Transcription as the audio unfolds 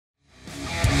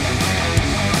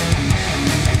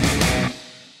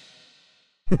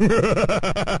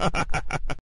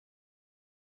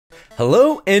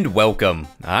Hello and welcome.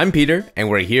 I'm Peter, and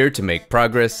we're here to make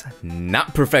progress,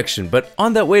 not perfection, but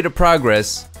on that way to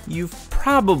progress, you've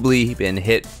probably been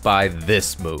hit by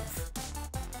this move.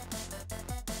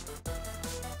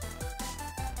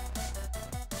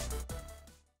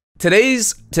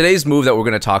 Today's move that we're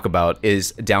going to talk about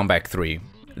is down back 3,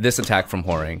 this attack from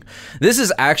Hwoarang. This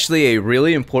is actually a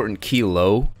really important key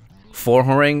low for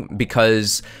Hwoarang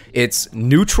because it's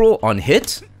neutral on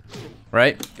hit,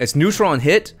 right? It's neutral on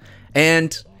hit,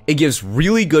 and it gives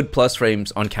really good plus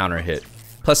frames on counter hit.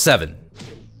 +7.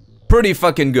 Pretty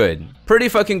fucking good. Pretty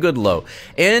fucking good low.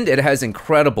 And it has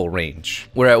incredible range.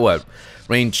 We're at what?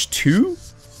 Range 2?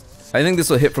 I think this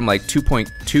will hit from like 2.2,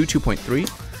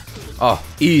 2.3. Oh,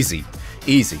 easy.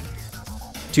 Easy.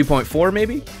 2.4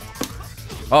 maybe?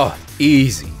 Oh,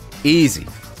 easy. Easy.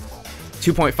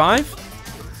 2.5?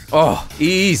 Oh,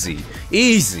 easy.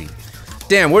 Easy.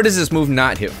 Damn, where does this move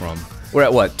not hit from? We're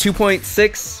at what? 2.6?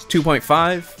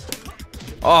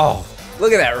 2.5? Oh,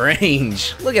 look at that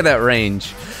range. Look at that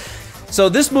range. So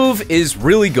this move is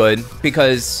really good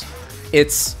because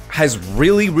it has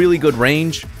really, really good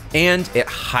range and it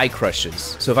high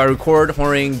crushes. So if I record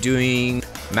Hwoarang doing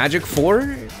Magic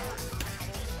 4?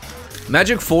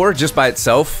 Magic 4 just by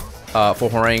itself for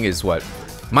Hwoarang is what?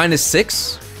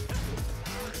 -6?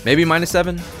 Maybe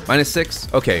 -7? -6?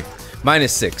 Okay,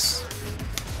 -6.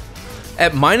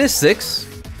 At -6,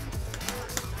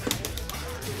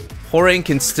 Hwoarang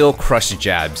can still crush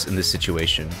jabs in this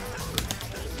situation,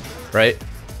 right?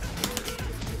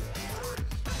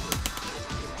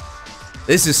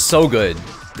 This is so good,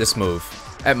 this move.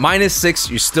 At -6,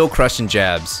 you're still crushing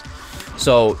jabs.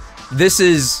 So this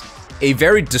is a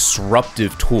very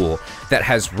disruptive tool that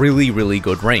has really, really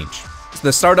good range.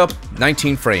 The startup,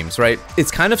 19 frames, right? It's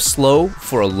kind of slow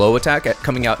for a low attack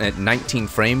coming out at 19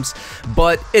 frames,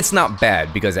 but it's not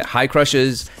bad because it high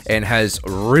crushes and has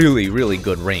really, really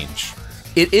good range.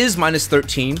 It is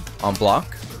 -13 on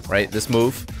block, right? This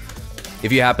move,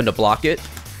 if you happen to block it,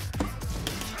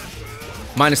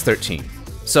 -13.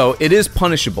 So it is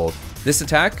punishable. This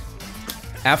attack,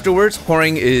 afterwards,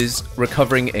 Hwoarang is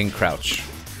recovering in crouch,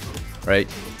 right?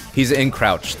 He's in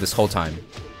crouch this whole time.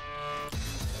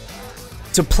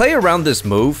 To play around this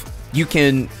move, you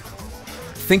can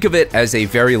think of it as a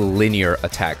very linear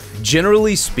attack.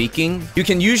 Generally speaking, you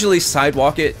can usually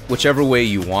sidewalk it whichever way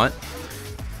you want.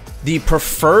 The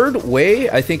preferred way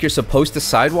I think you're supposed to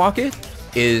sidewalk it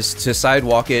is to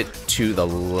sidewalk it to the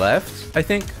left, I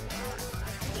think.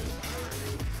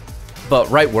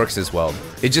 But right works as well.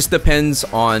 It just depends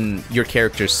on your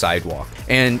character's sidewalk.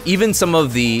 And even some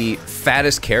of the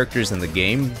fattest characters in the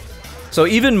game, so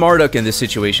even Marduk in this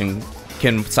situation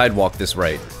can sidewalk this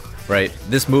right?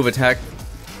 This move attack,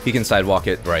 he can sidewalk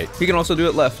it right. He can also do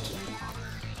it left.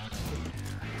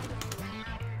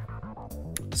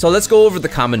 So let's go over the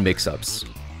common mix-ups.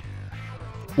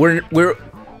 We're going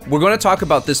to talk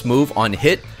about this move on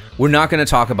hit. We're not going to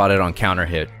talk about it on counter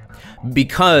hit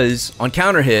because on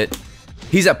counter hit,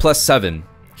 he's at +7.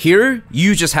 Here,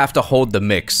 you just have to hold the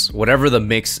mix, whatever the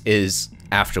mix is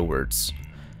afterwards.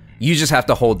 You just have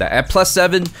to hold that. At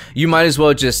 +7, you might as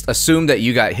well just assume that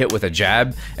you got hit with a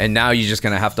jab, and now you're just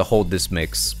gonna have to hold this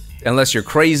mix. Unless you're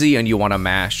crazy and you wanna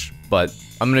mash, but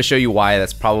I'm gonna show you why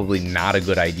that's probably not a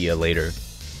good idea later.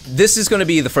 This is gonna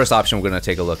be the first option we're gonna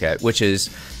take a look at, which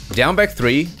is down back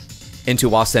 3 into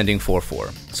while standing 4-4.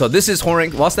 So this is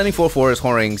Hwoarang, while standing 4-4 is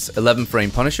Hwoarang's 11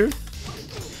 frame Punisher,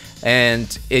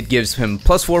 and it gives him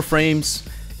 +4 frames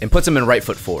and puts him in right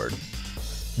foot forward.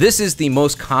 This is the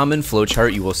most common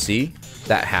flowchart you will see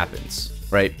that happens,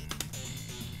 right?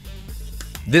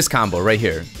 This combo right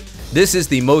here. This is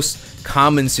the most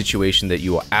common situation that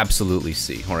you will absolutely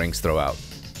see Hwoarang's throw out.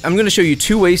 I'm going to show you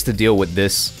 2 ways to deal with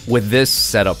this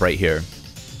setup right here.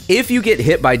 If you get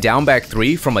hit by down back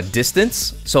 3 from a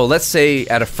distance, so let's say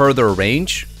at a further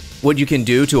range, what you can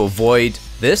do to avoid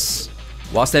this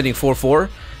while standing 4-4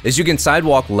 is you can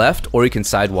sidewalk left or you can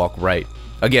sidewalk right.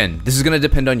 Again, this is going to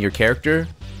depend on your character,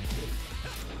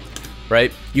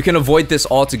 right? You can avoid this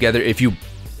altogether if you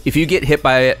get hit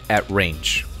by it at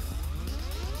range.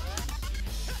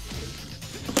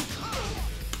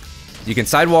 You can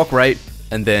sidewalk right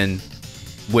and then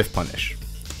whiff punish.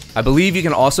 I believe you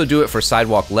can also do it for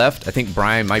sidewalk left. I think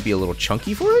Brian might be a little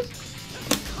chunky for it.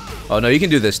 Oh no, you can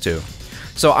do this too.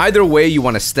 So either way you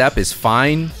want to step is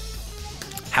fine.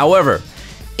 However,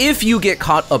 if you get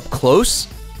caught up close,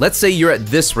 let's say you're at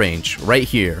this range right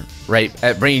here, right?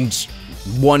 At range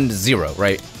 1-0,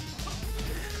 right?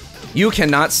 You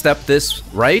cannot step this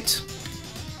right,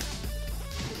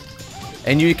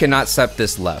 and you cannot step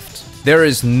this left. There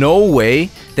is no way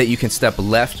that you can step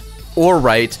left or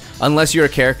right unless you're a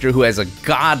character who has a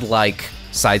godlike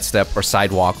sidestep or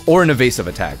sidewalk or an evasive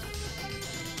attack.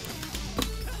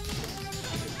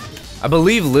 I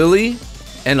believe Lily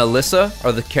and Alyssa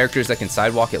are the characters that can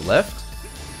sidewalk it left.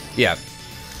 Yeah.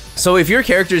 So if your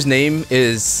character's name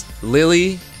is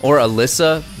Lily or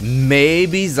Alyssa,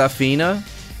 maybe Zafina,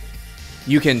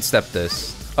 you can step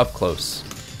this up close.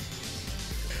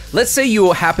 Let's say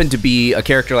you happen to be a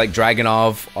character like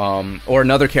Dragunov, or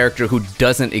another character who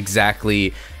doesn't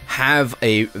exactly have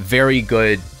a very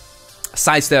good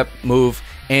sidestep move,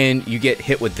 and you get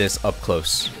hit with this up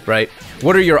close, right?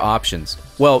 What are your options?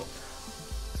 Well,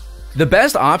 the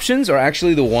best options are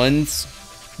actually the ones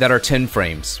that are 10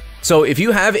 frames. So if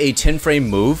you have a 10 frame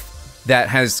move that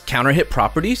has counter hit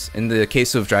properties, in the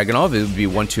case of Dragunov, it would be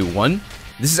 1-2-1.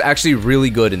 This is actually really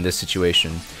good in this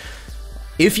situation.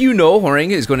 If you know Hwoarang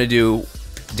is going to do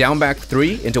down back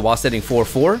 3 into while standing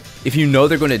 4-4, if you know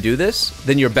they're going to do this,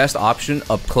 then your best option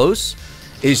up close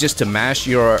is just to mash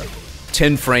your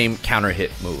 10 frame counter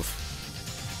hit move.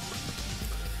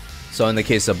 So in the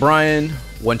case of Brian,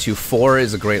 1-2-4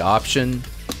 is a great option.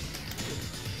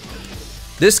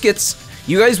 This gets,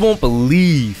 you guys won't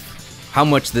believe how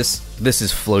much this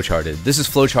is flowcharted. This is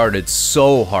flowcharted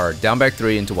so hard. Down back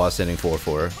 3 into while standing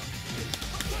 4-4.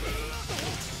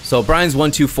 So Brian's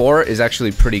 1-2-4 is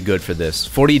actually pretty good for this.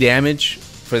 40 damage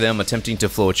for them attempting to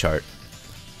flowchart.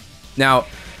 Now,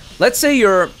 let's say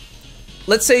you're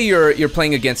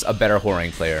playing against a better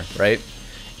Hwoarang player, right?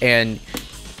 And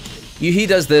he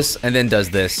does this and then does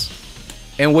this.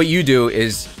 And what you do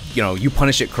is, you know, you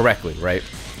punish it correctly, right?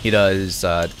 He does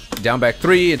down back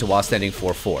 3 into while standing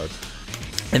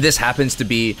 4-4. And this happens to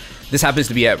be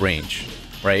at range,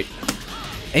 right?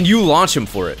 And you launch him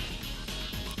for it.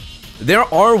 There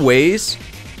are ways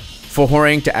for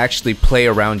Hwoarang to actually play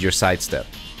around your sidestep.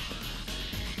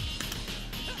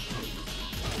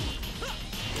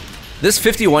 This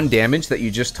 51 damage that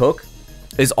you just took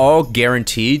is all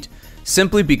guaranteed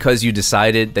simply because you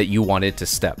decided that you wanted to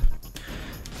step.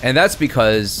 And that's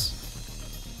because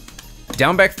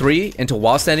down back 3 into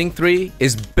while standing 3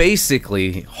 is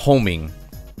basically homing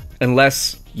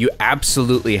unless you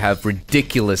absolutely have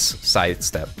ridiculous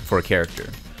sidestep for a character.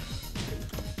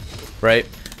 Right?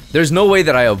 There's no way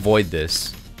that I avoid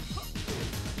this.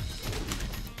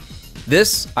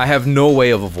 This, I have no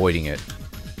way of avoiding it.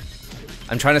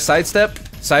 I'm trying to sidestep,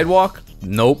 sidewalk.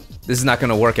 Nope, this is not going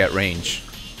to work at range.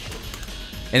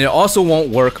 And it also won't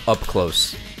work up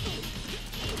close.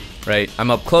 Right? I'm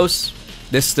up close.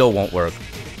 This still won't work.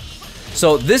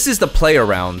 So this is the play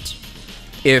around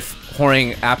if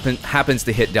Hwoarang happens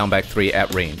to hit down back 3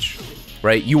 at range.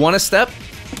 Right? You want to step?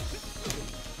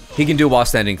 He can do while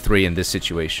standing 3 in this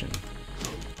situation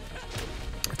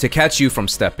to catch you from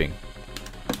stepping.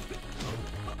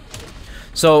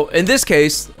 So in this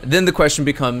case, then the question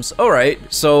becomes, all right,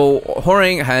 so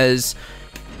Hwoarang has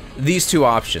these two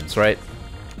options, right?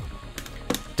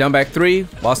 Down back 3,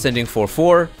 while standing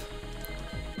 4-4,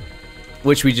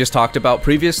 which we just talked about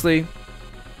previously,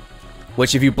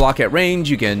 which if you block at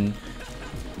range, you can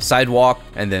sidewalk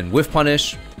and then whiff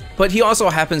punish. But he also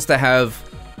happens to have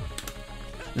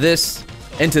this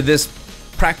into this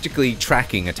practically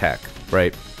tracking attack,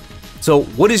 right? So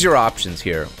what is your options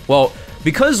here? Well,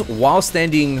 because while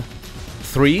standing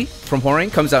 3 from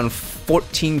Hwoarang comes out in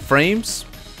 14 frames,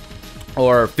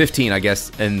 or 15 I guess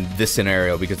in this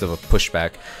scenario because of a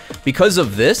pushback, because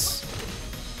of this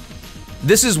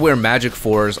is where magic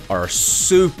 4s are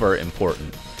super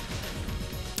important.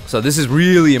 So this is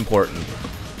really important.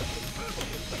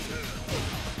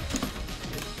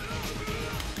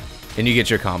 And you get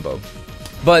your combo.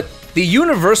 But the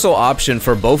universal option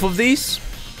for both of these,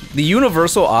 is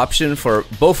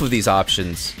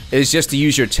just to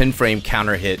use your 10 frame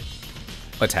counter hit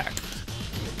attack.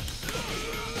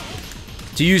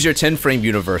 To use your 10 frame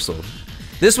universal.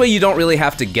 This way you don't really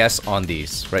have to guess on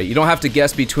these, right? You don't have to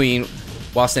guess between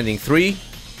while standing 3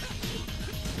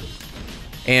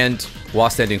 and while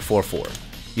standing 4-4.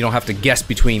 You don't have to guess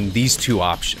between these two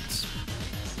options.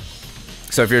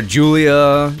 So if you're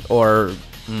Julia or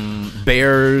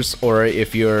Bears, or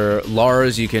if you're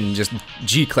Lars, you can just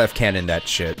G-Clef cannon that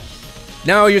shit.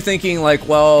 Now you're thinking like,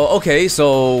 well, okay,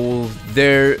 so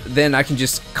then I can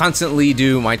just constantly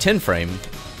do my 10 frame.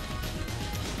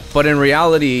 But in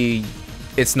reality,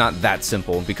 it's not that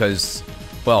simple because,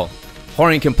 well,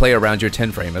 Hwoarang can play around your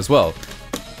 10 frame as well.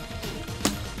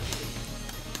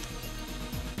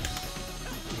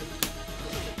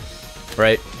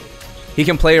 Right? He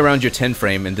can play around your 10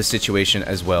 frame in this situation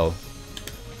as well.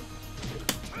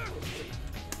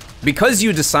 because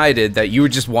you decided that you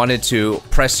just wanted to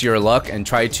press your luck and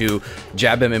try to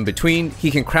jab him in between,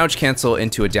 he can crouch cancel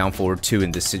into a down forward 2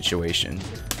 in this situation.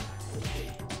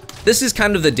 This is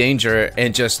kind of the danger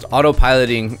in just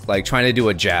autopiloting, like trying to do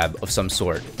a jab of some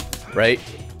sort, right?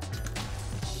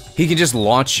 He can just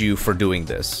launch you for doing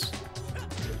this.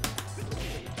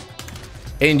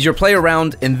 And your play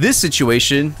around in this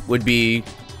situation would be,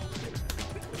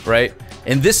 right?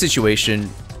 In this situation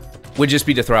would just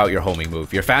be to throw out your homing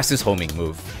move, your fastest homing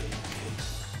move.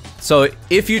 So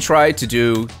if you try to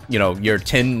do, you know, your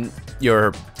 10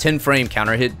 frame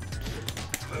counter hit,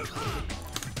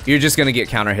 you're just gonna get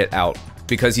counter hit out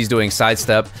because he's doing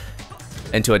sidestep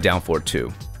into a down forward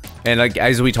 2. And like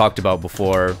as we talked about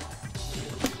before,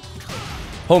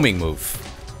 homing move.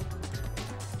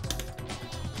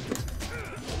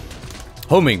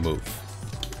 Homing move.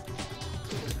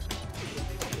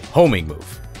 Homing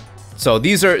move. So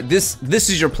these are this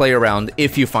is your play around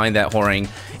if you find that Hwoarang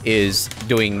is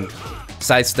doing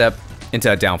sidestep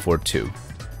into a down forward 2.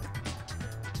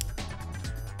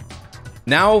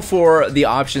 Now for the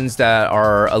options that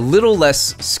are a little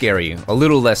less scary,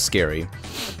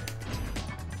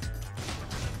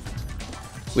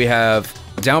 We have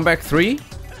down back 3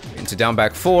 into down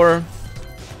back 4,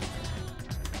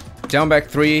 down back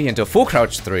 3 into full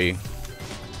crouch 3,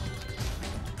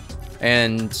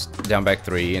 and down back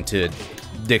 3 into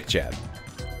dick jab.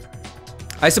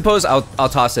 I suppose I'll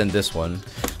toss in this one.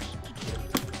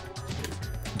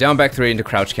 Down back 3 into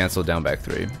crouch cancel, down back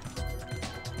 3.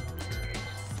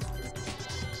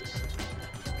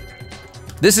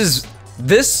 This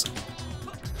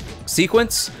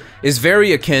sequence is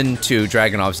very akin to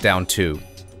Dragunov's down 2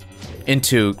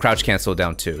 into crouch cancel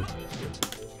down 2.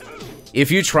 If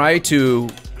you try to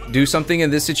do something in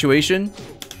this situation,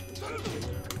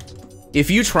 if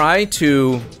you try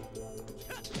to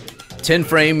 10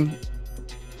 frame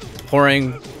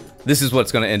Hwoarang, this is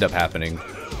what's going to end up happening.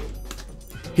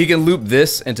 He can loop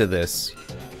this into this,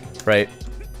 right?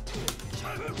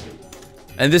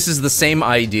 And this is the same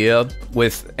idea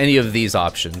with any of these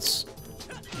options.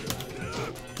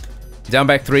 Down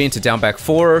back 3 into down back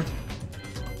 4.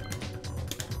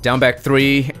 Down back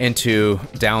 3 into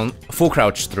down full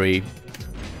crouch 3.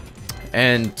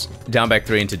 And down back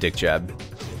 3 into dick jab.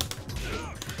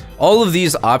 All of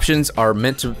these options are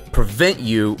meant to prevent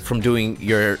you from doing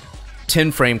your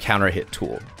 10 frame counter hit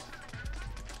tool.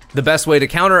 The best way to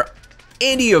counter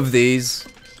any of these,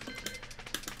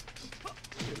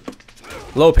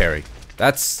 low parry.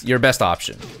 That's your best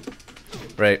option,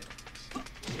 right?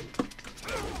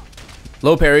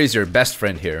 Low parry is your best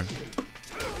friend here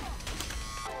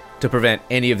to prevent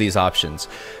any of these options.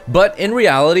 But in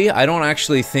reality, I don't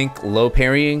actually think low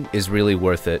parrying is really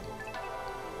worth it.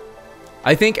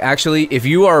 I think actually, if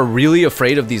you are really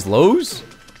afraid of these lows,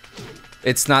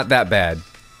 it's not that bad.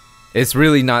 It's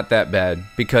really not that bad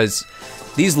because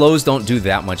these lows don't do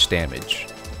that much damage,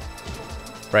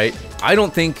 right? I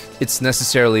don't think it's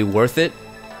necessarily worth it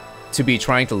to be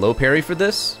trying to low parry for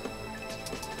this,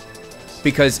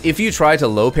 because if you try to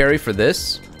low parry for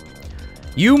this,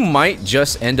 you might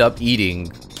just end up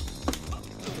eating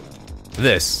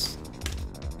this.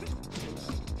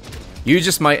 You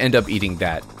just might end up eating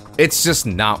that. It's just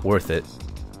not worth it,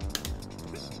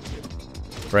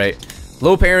 right?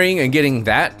 Low parrying and getting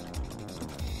that,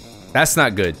 that's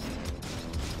not good.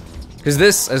 Because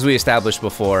this, as we established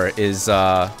before, is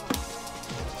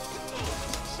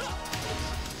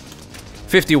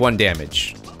 51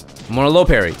 damage. I'm on a low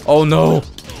parry. Oh no!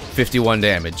 51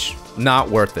 damage. Not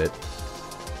worth it.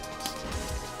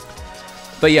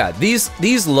 But yeah,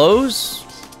 these lows,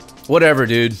 whatever,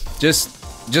 dude.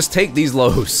 Just take these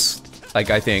lows. Like,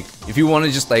 I think if you want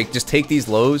to just take these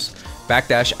lows,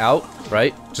 backdash out,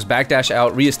 right? Just backdash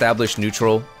out, reestablish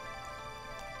neutral.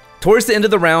 Towards the end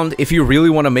of the round, if you really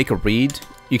want to make a read,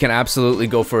 you can absolutely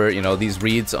go for, you know, these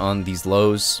reads on these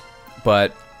lows.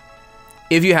 But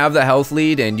if you have the health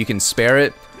lead and you can spare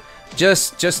it,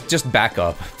 just back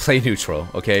up, play neutral,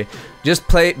 okay? Just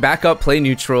back up, play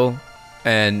neutral,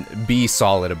 and be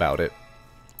solid about it.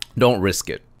 Don't risk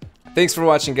it. Thanks for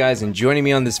watching, guys, and joining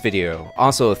me on this video.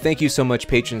 Also, thank you so much,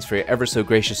 patrons, for your ever so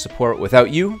gracious support.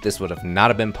 Without you, this would have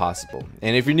not been possible.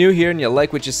 And if you're new here and you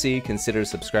like what you see, consider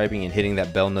subscribing and hitting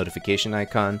that bell notification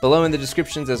icon. Below in the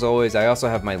descriptions, as always, I also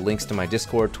have my links to my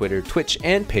Discord, Twitter, Twitch,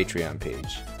 and Patreon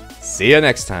page. See ya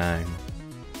next time.